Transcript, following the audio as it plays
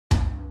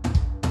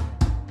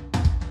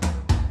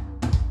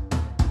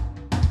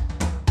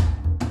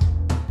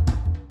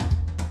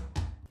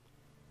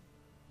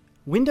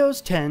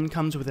Windows 10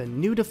 comes with a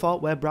new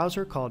default web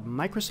browser called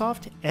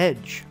Microsoft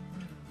Edge.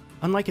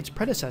 Unlike its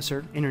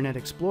predecessor, Internet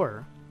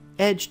Explorer,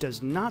 Edge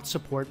does not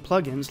support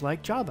plugins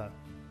like Java.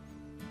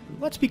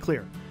 Let's be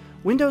clear,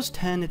 Windows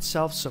 10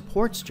 itself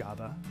supports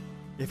Java.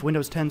 If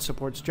Windows 10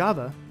 supports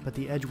Java, but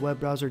the Edge web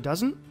browser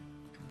doesn't,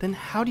 then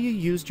how do you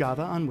use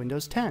Java on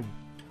Windows 10?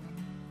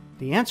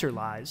 The answer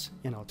lies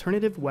in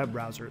alternative web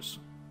browsers.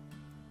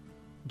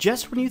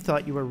 Just when you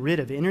thought you were rid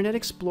of Internet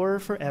Explorer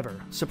forever,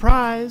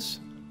 surprise!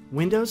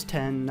 Windows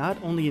 10 not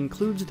only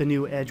includes the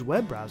new Edge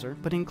web browser,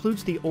 but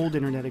includes the old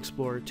Internet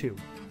Explorer too.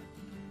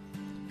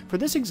 For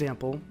this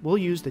example, we'll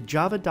use the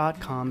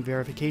java.com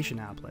verification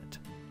applet.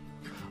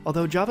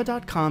 Although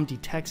java.com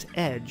detects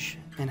Edge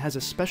and has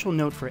a special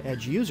note for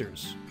Edge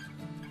users,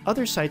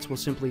 other sites will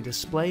simply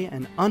display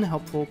an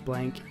unhelpful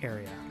blank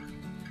area.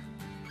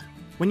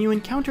 When you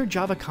encounter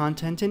Java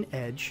content in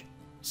Edge,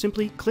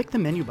 simply click the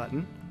menu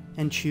button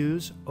and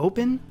choose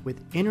Open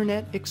with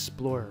Internet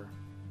Explorer.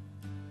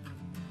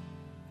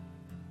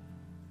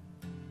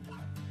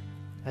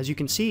 As you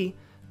can see,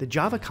 the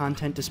Java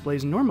content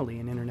displays normally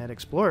in Internet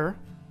Explorer.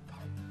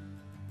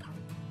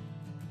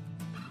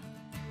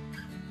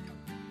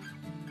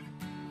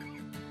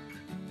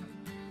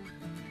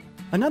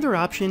 Another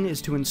option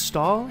is to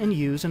install and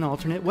use an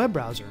alternate web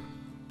browser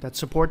that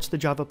supports the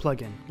Java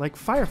plugin, like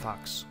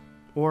Firefox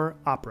or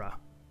Opera.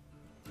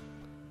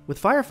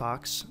 With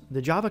Firefox,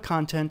 the Java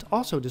content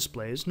also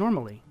displays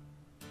normally.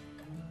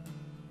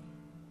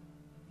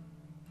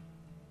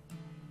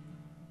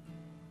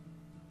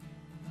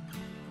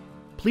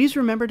 Please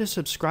remember to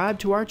subscribe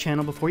to our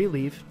channel before you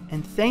leave,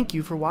 and thank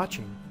you for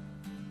watching.